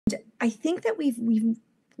I think that we've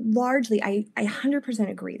largely, I 100%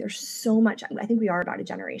 agree. There's so much. I think we are about a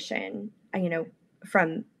generation,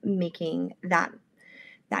 from making that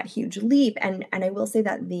huge leap. And I will say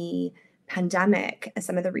that the pandemic,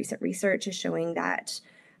 some of the recent research is showing that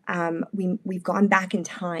we've gone back in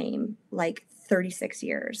time like 36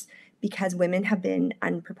 years because women have been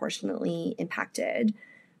unproportionately impacted,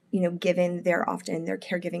 given their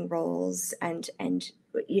caregiving roles and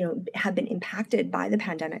have been impacted by the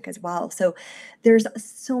pandemic as well. So there's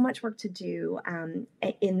so much work to do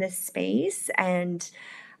in this space. And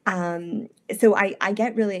so I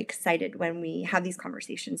get really excited when we have these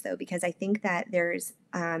conversations, though, because I think that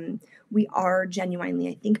we are genuinely,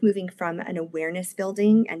 I think, moving from an awareness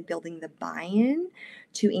building and building the buy-in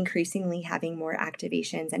to increasingly having more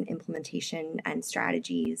activations and implementation and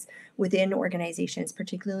strategies within organizations,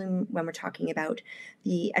 particularly when we're talking about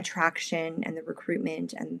the attraction and the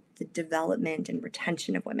recruitment and the development and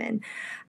retention of women.